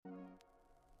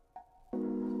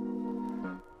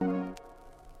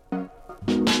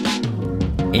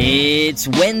It's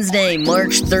Wednesday,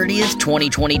 March 30th,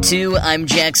 2022. I'm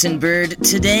Jackson Bird.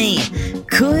 Today,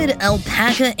 could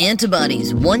alpaca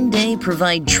antibodies one day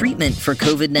provide treatment for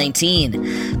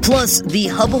COVID-19? Plus, the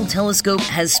Hubble telescope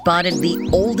has spotted the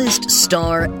oldest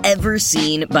star ever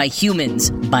seen by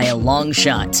humans by a long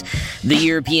shot. The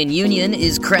European Union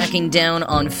is cracking down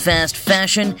on fast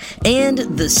fashion, and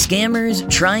the scammers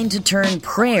trying to turn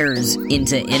prayers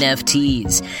into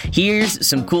NFTs. Here's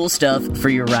some cool stuff for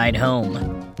your ride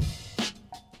home.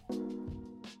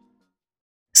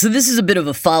 So this is a bit of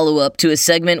a follow-up to a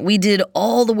segment we did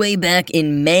all the way back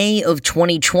in May of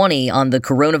 2020 on the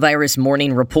Coronavirus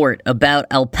Morning Report about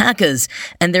alpacas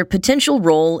and their potential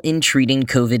role in treating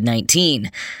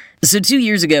COVID-19. So 2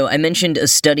 years ago, I mentioned a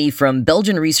study from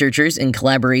Belgian researchers in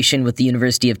collaboration with the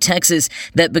University of Texas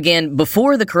that began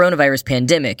before the coronavirus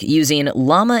pandemic using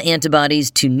llama antibodies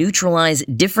to neutralize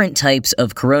different types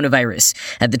of coronavirus,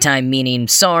 at the time meaning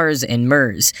SARS and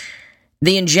MERS.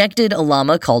 They injected a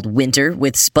llama called Winter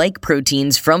with spike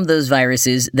proteins from those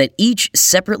viruses that each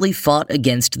separately fought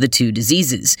against the two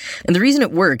diseases. And the reason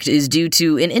it worked is due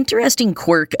to an interesting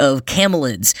quirk of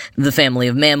camelids, the family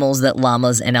of mammals that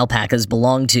llamas and alpacas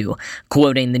belong to.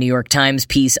 Quoting the New York Times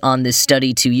piece on this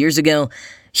study 2 years ago,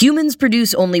 humans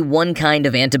produce only one kind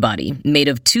of antibody, made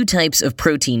of two types of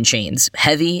protein chains,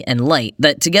 heavy and light,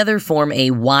 that together form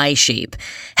a Y shape.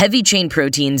 Heavy chain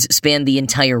proteins span the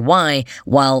entire Y,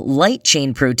 while light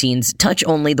chain proteins touch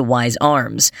only the Y's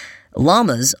arms.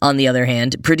 Llamas, on the other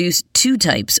hand, produce two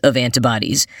types of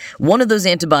antibodies. One of those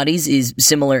antibodies is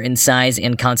similar in size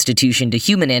and constitution to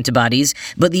human antibodies,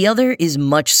 but the other is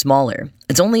much smaller.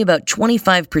 It's only about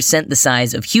 25% the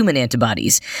size of human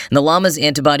antibodies. And the llama's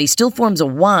antibody still forms a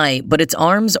Y, but its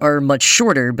arms are much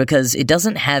shorter because it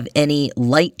doesn't have any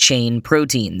light chain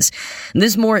proteins.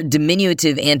 This more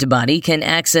diminutive antibody can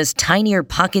access tinier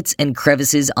pockets and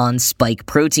crevices on spike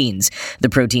proteins, the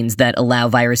proteins that allow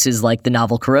viruses like the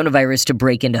novel coronavirus to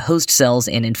break into host cells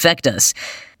and infect us.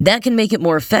 That can make it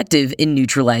more effective in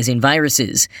neutralizing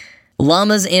viruses.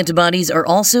 Llama's antibodies are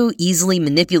also easily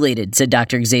manipulated, said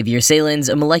Dr. Xavier Salins,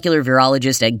 a molecular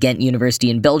virologist at Ghent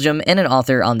University in Belgium and an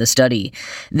author on the study.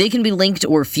 They can be linked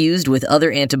or fused with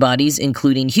other antibodies,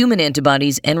 including human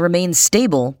antibodies, and remain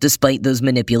stable despite those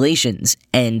manipulations.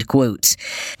 End quote.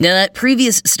 Now, that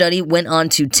previous study went on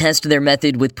to test their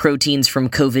method with proteins from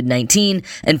COVID-19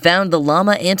 and found the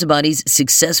llama antibodies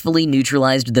successfully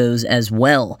neutralized those as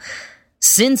well.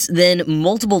 Since then,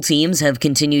 multiple teams have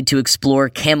continued to explore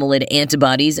camelid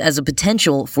antibodies as a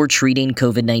potential for treating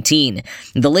COVID-19.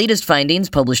 The latest findings,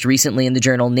 published recently in the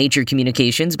journal Nature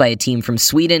Communications by a team from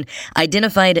Sweden,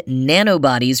 identified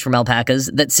nanobodies from alpacas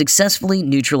that successfully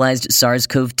neutralized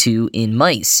SARS-CoV-2 in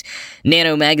mice.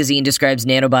 Nano magazine describes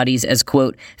nanobodies as,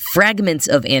 quote, fragments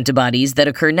of antibodies that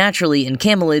occur naturally in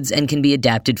camelids and can be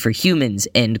adapted for humans,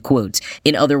 end quote.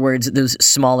 In other words, those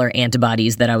smaller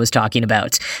antibodies that I was talking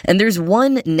about. And there's one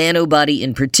nanobody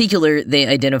in particular they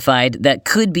identified that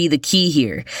could be the key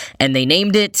here, and they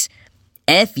named it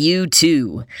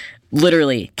FU2.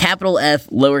 Literally, capital F,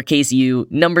 lowercase u,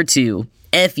 number 2,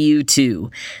 FU2.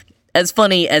 As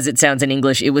funny as it sounds in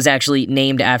English, it was actually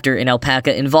named after an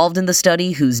alpaca involved in the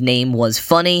study whose name was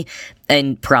Funny,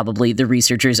 and probably the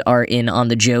researchers are in on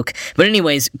the joke. But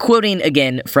anyways, quoting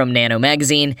again from Nano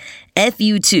magazine,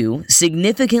 FU2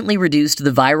 significantly reduced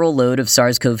the viral load of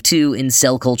SARS-CoV-2 in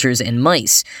cell cultures and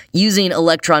mice. Using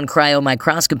electron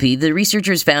cryomicroscopy, the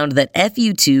researchers found that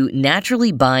FU2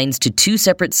 naturally binds to two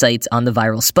separate sites on the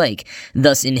viral spike,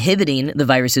 thus inhibiting the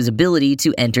virus's ability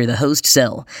to enter the host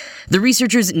cell. The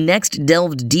researchers next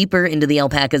delved deeper into the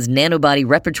alpaca's nanobody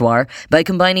repertoire by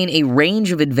combining a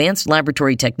range of advanced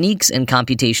laboratory techniques and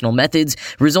computational methods,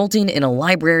 resulting in a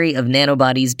library of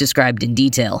nanobodies described in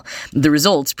detail. The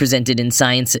results, presented in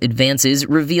Science Advances,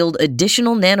 revealed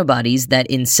additional nanobodies that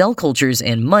in cell cultures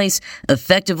and mice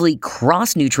effectively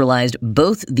cross-neutralized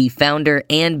both the founder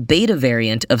and beta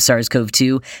variant of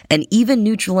SARS-CoV-2 and even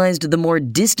neutralized the more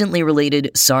distantly related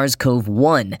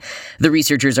SARS-CoV-1. The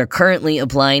researchers are currently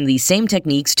applying the same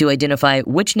techniques to identify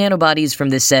which nanobodies from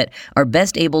this set are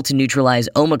best able to neutralize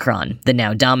Omicron, the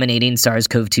now dominating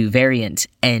SARS-CoV-2 variant,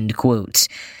 end quote.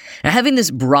 Now, having this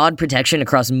broad protection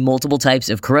across multiple types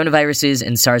of coronaviruses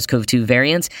and SARS-CoV-2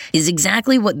 variants is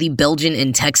exactly what the Belgian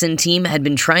and Texan team had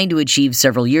been trying to achieve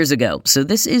several years ago, so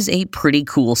this is a pretty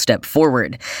cool step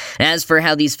forward. As for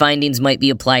how these findings might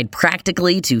be applied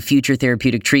practically to future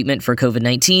therapeutic treatment for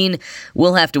COVID-19,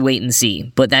 we'll have to wait and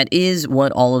see, but that is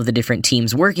what all of the different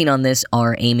teams working on this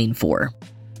are aiming for.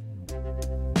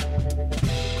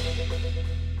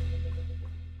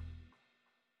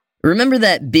 Remember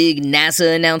that big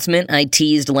NASA announcement I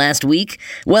teased last week?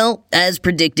 Well, as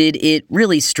predicted, it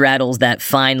really straddles that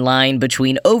fine line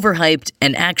between overhyped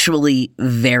and actually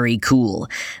very cool.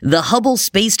 The Hubble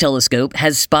Space Telescope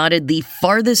has spotted the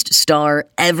farthest star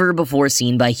ever before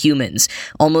seen by humans,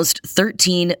 almost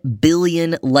 13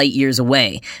 billion light years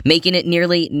away, making it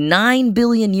nearly 9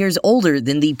 billion years older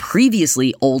than the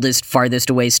previously oldest farthest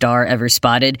away star ever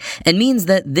spotted, and means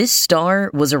that this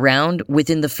star was around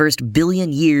within the first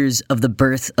billion years of the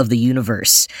birth of the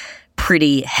universe.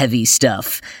 Pretty heavy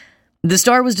stuff. The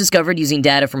star was discovered using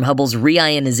data from Hubble's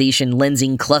Reionization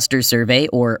Lensing Cluster Survey,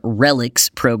 or RELICS,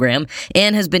 program,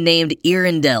 and has been named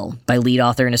Earendel by lead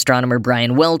author and astronomer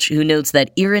Brian Welch, who notes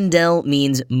that Earendel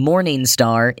means morning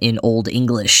star in Old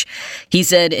English. He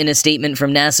said in a statement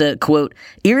from NASA, quote,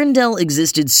 "Earendel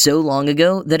existed so long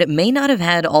ago that it may not have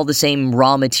had all the same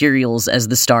raw materials as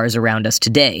the stars around us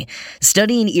today.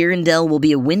 Studying Earendel will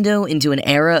be a window into an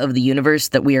era of the universe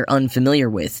that we are unfamiliar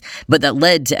with, but that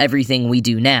led to everything we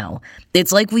do now.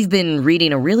 It's like we've been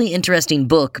reading a really interesting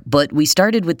book, but we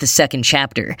started with the second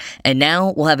chapter, and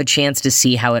now we'll have a chance to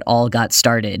see how it all got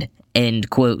started." End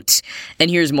quote. And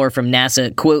here's more from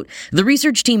NASA, quote, "The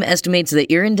research team estimates that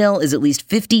Earendel is at least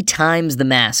 50 times the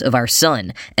mass of our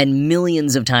sun and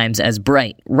millions of times as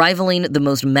bright, rivaling the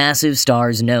most massive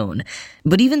stars known.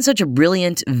 But even such a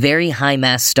brilliant, very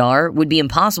high-mass star would be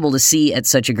impossible to see at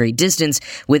such a great distance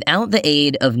without the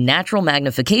aid of natural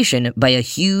magnification by a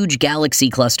huge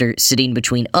galaxy cluster sitting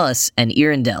between us and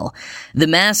Earendel. The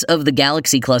mass of the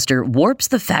galaxy cluster warps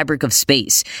the fabric of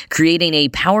space, creating a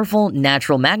powerful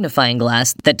natural magnifying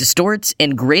glass that distorts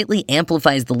and greatly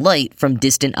amplifies the light from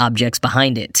distant objects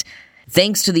behind it.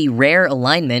 Thanks to the rare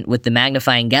alignment with the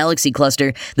magnifying galaxy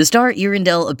cluster, the star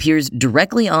Earendel appears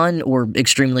directly on or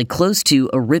extremely close to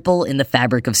a ripple in the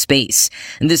fabric of space.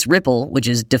 And this ripple, which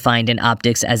is defined in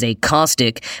optics as a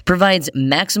caustic, provides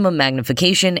maximum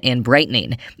magnification and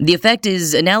brightening. The effect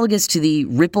is analogous to the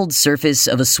rippled surface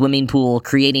of a swimming pool,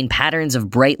 creating patterns of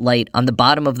bright light on the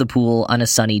bottom of the pool on a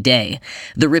sunny day.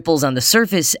 The ripples on the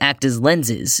surface act as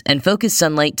lenses and focus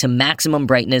sunlight to maximum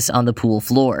brightness on the pool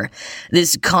floor.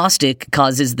 This caustic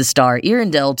causes the star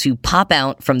Earendel to pop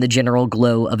out from the general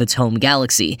glow of its home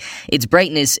galaxy. Its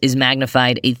brightness is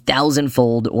magnified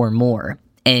 1,000-fold or more."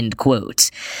 End quote.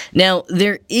 Now,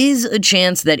 there is a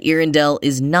chance that Earendel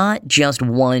is not just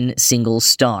one single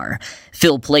star.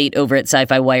 Phil Plait over at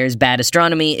Sci-Fi Wire's Bad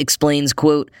Astronomy explains,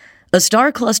 quote, "A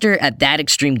star cluster at that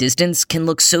extreme distance can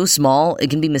look so small it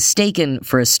can be mistaken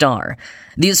for a star.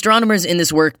 The astronomers in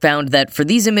this work found that for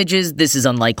these images, this is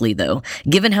unlikely though.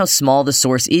 Given how small the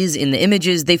source is in the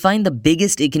images, they find the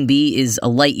biggest it can be is a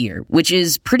light year, which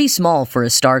is pretty small for a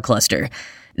star cluster.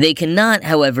 They cannot,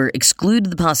 however, exclude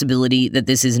the possibility that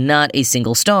this is not a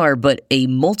single star, but a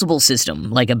multiple system,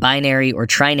 like a binary or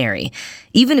trinary.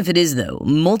 Even if it is, though,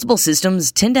 multiple systems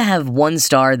tend to have one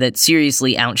star that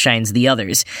seriously outshines the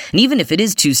others. And even if it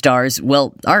is two stars,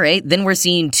 well, alright, then we're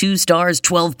seeing two stars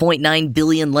 12.9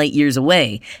 billion light years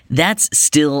away. That's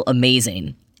still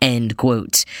amazing." End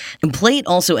quote. And Plait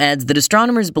also adds that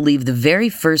astronomers believe the very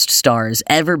first stars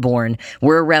ever born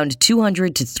were around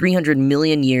 200 to 300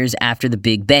 million years after the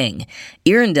Big Bang.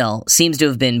 Earendel seems to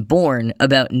have been born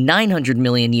about 900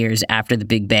 million years after the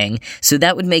Big Bang, so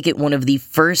that would make it one of the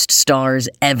first stars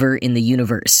ever in the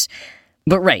universe.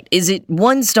 But right, is it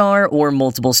one star or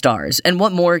multiple stars? And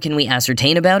what more can we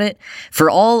ascertain about it?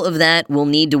 For all of that, we'll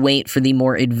need to wait for the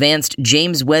more advanced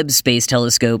James Webb Space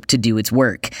Telescope to do its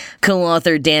work.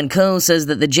 Co-author Dan Coe says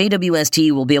that the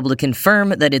JWST will be able to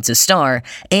confirm that it's a star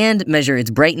and measure its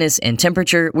brightness and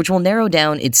temperature, which will narrow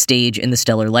down its stage in the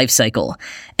stellar life cycle.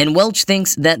 And Welch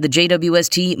thinks that the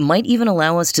JWST might even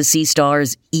allow us to see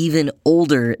stars even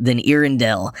older than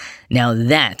Earendel. Now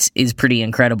that is pretty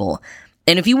incredible.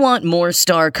 And if you want more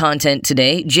star content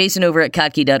today, Jason over at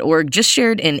Kottke.org just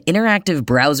shared an interactive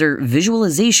browser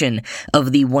visualization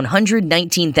of the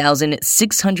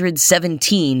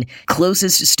 119,617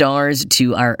 closest stars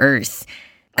to our Earth.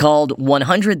 Called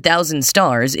 100,000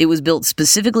 Stars, it was built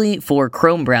specifically for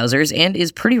Chrome browsers and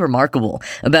is pretty remarkable.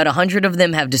 About 100 of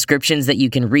them have descriptions that you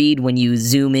can read when you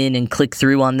zoom in and click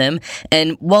through on them,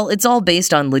 and while it's all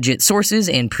based on legit sources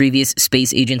and previous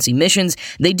space agency missions,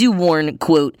 they do warn,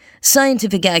 quote,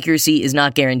 "Scientific accuracy is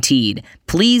not guaranteed.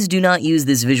 Please do not use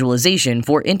this visualization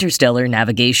for interstellar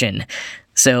navigation."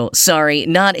 So, sorry,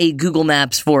 not a Google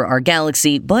Maps for our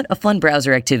galaxy, but a fun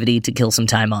browser activity to kill some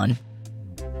time on.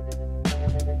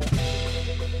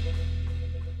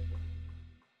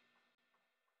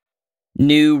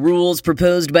 New rules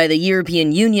proposed by the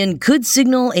European Union could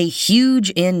signal a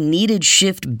huge and needed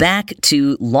shift back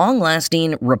to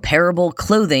long-lasting, repairable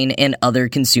clothing and other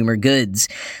consumer goods.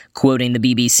 Quoting the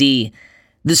BBC,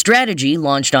 "The strategy,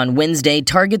 launched on Wednesday,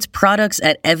 targets products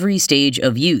at every stage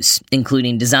of use,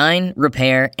 including design,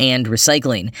 repair, and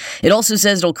recycling. It also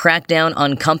says it'll crack down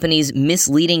on companies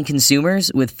misleading consumers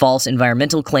with false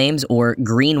environmental claims or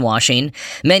greenwashing.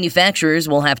 Manufacturers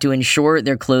will have to ensure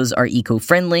their clothes are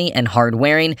eco-friendly and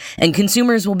hard-wearing, and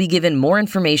consumers will be given more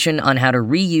information on how to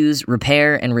reuse,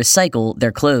 repair, and recycle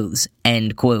their clothes."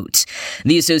 End quote.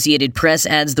 The Associated Press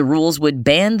adds the rules would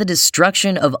ban the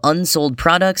destruction of unsold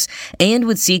products and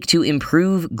would seek to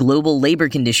improve global labor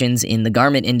conditions in the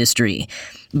garment industry.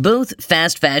 Both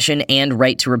fast fashion and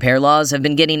right to repair laws have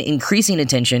been getting increasing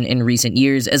attention in recent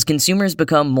years as consumers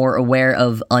become more aware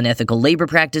of unethical labor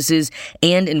practices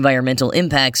and environmental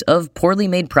impacts of poorly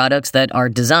made products that are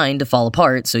designed to fall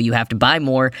apart, so you have to buy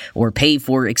more or pay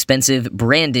for expensive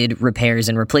branded repairs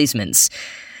and replacements.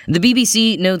 The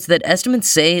BBC notes that estimates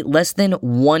say less than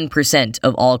 1%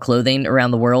 of all clothing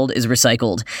around the world is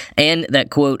recycled, and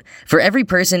that, quote, "For every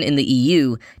person in the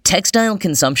EU, textile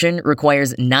consumption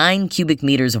requires 9 cubic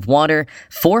meters of water,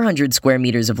 400 square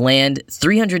meters of land,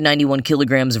 391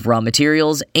 kilograms of raw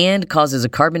materials, and causes a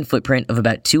carbon footprint of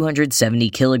about 270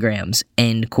 kilograms,"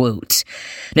 end quote.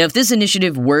 Now, if this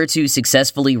initiative were to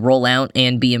successfully roll out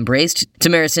and be embraced,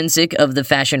 Tamara Sinsick of the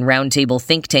Fashion Roundtable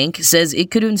think tank says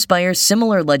it could inspire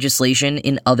similar legislation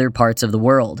in other parts of the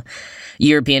world.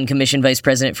 European Commission Vice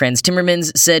President Frans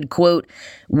Timmermans said, quote,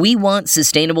 "We want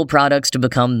sustainable products to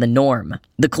become the norm.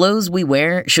 The clothes we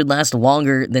wear should last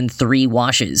longer than 3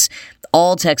 washes.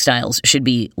 All textiles should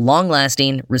be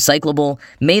long-lasting, recyclable,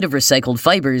 made of recycled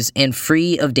fibers, and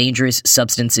free of dangerous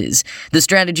substances. The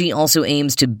strategy also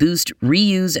aims to boost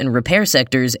reuse and repair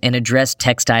sectors and address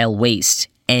textile waste."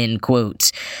 End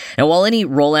quote. Now, while any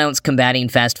rollouts combating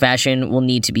fast fashion will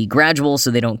need to be gradual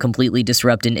so they don't completely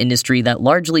disrupt an industry that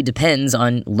largely depends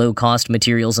on low-cost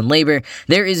materials and labor,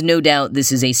 there is no doubt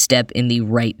this is a step in the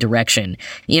right direction.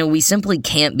 We simply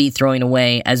can't be throwing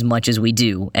away as much as we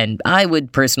do, and I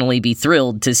would personally be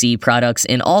thrilled to see products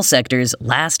in all sectors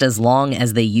last as long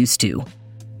as they used to.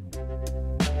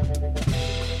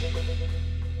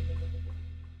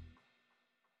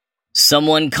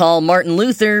 Someone call Martin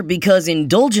Luther because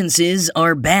indulgences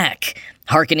are back.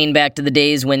 Harkening back to the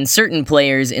days when certain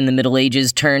players in the Middle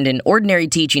Ages turned an ordinary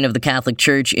teaching of the Catholic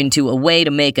Church into a way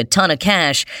to make a ton of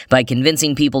cash by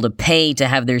convincing people to pay to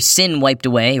have their sin wiped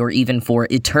away or even for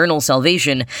eternal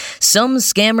salvation, some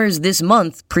scammers this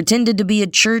month pretended to be a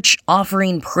church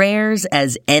offering prayers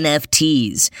as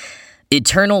NFTs.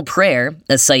 Eternal Prayer,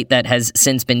 a site that has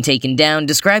since been taken down,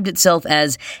 described itself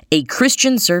as a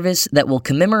Christian service that will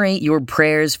commemorate your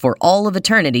prayers for all of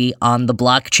eternity on the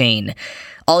blockchain.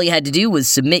 All you had to do was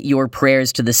submit your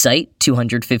prayers to the site,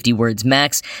 250 words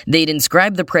max. They'd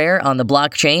inscribe the prayer on the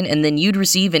blockchain, and then you'd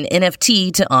receive an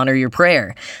NFT to honor your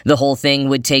prayer. The whole thing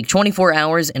would take 24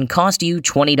 hours and cost you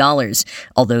 $20.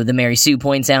 Although the Mary Sue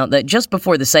points out that just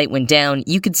before the site went down,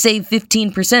 you could save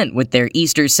 15% with their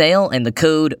Easter sale and the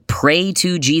code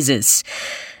PRAY2JESUS.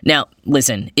 Now,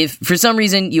 listen, if for some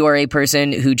reason you are a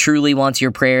person who truly wants your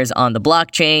prayers on the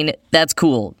blockchain, that's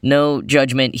cool. No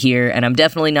judgment here, and I'm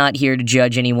definitely not here to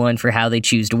judge anyone for how they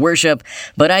choose to worship,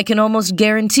 but I can almost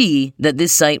guarantee that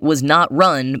this site was not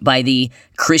run by the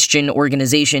Christian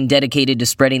organization dedicated to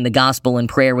spreading the gospel and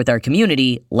prayer with our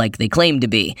community like they claim to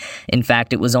be. In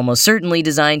fact, it was almost certainly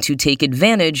designed to take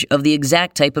advantage of the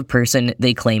exact type of person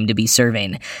they claim to be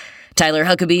serving. Tyler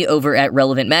Huckabee over at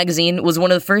Relevant Magazine was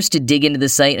one of the first to dig into the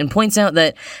site and points out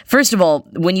that, first of all,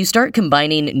 when you start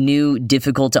combining new,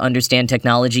 difficult-to-understand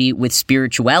technology with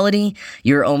spirituality,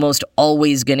 you're almost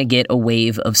always going to get a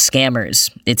wave of scammers.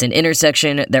 It's an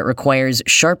intersection that requires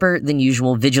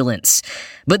sharper-than-usual vigilance.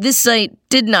 But this site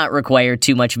did not require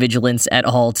too much vigilance at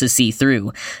all to see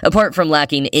through. Apart from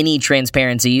lacking any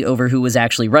transparency over who was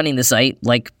actually running the site,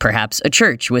 like perhaps a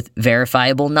church with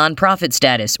verifiable nonprofit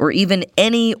status, or even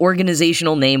any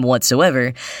organizational name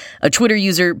whatsoever, a Twitter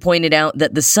user pointed out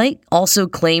that the site also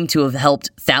claimed to have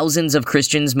helped thousands of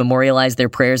Christians memorialize their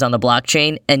prayers on the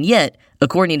blockchain, and yet,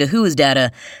 according to WHO's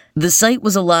data, the site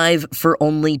was alive for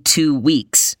only 2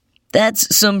 weeks.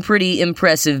 That's some pretty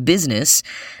impressive business.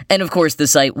 And of course, the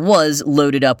site was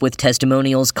loaded up with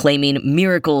testimonials claiming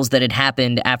miracles that had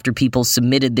happened after people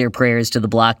submitted their prayers to the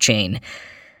blockchain.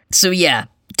 So yeah,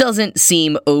 doesn't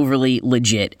seem overly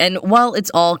legit. And while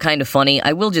it's all kind of funny,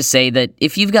 I will just say that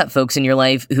if you've got folks in your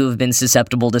life who have been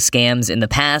susceptible to scams in the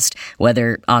past,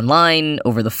 whether online,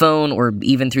 over the phone, or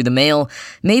even through the mail,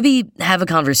 maybe have a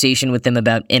conversation with them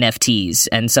about NFTs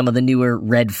and some of the newer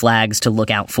red flags to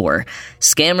look out for.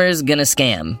 Scammers gonna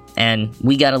scam, and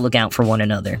we gotta look out for one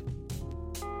another.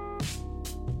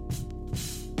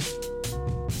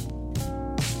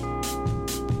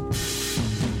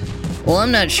 Well,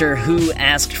 I'm not sure who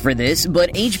asked for this,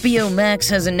 but HBO Max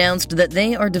has announced that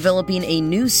they are developing a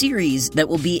new series that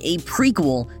will be a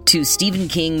prequel to Stephen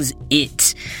King's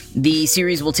It. The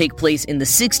series will take place in the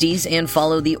 60s and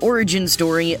follow the origin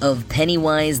story of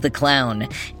Pennywise the Clown.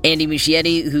 Andy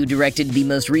Muschietti, who directed the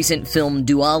most recent film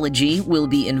Duology, will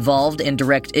be involved and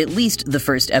direct at least the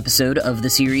first episode of the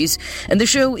series, and the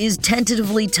show is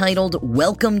tentatively titled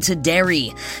Welcome to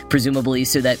Derry, presumably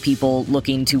so that people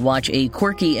looking to watch a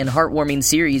quirky and heartwarming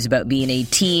series about being a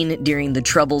teen during the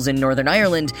Troubles in Northern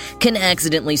Ireland can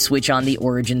accidentally switch on the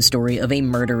origin story of a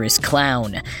murderous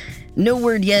clown. No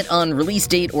word yet on release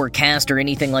date or cast or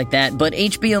anything like that, but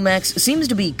HBO Max seems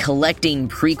to be collecting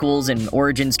prequels and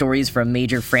origin stories from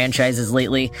major franchises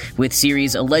lately, with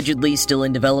series allegedly still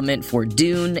in development for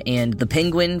Dune and The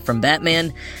Penguin from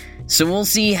Batman. So we'll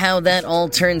see how that all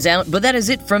turns out, but that is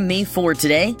it from me for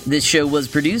today. This show was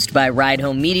produced by Ride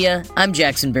Home Media. I'm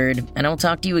Jackson Bird, and I'll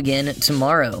talk to you again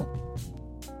tomorrow.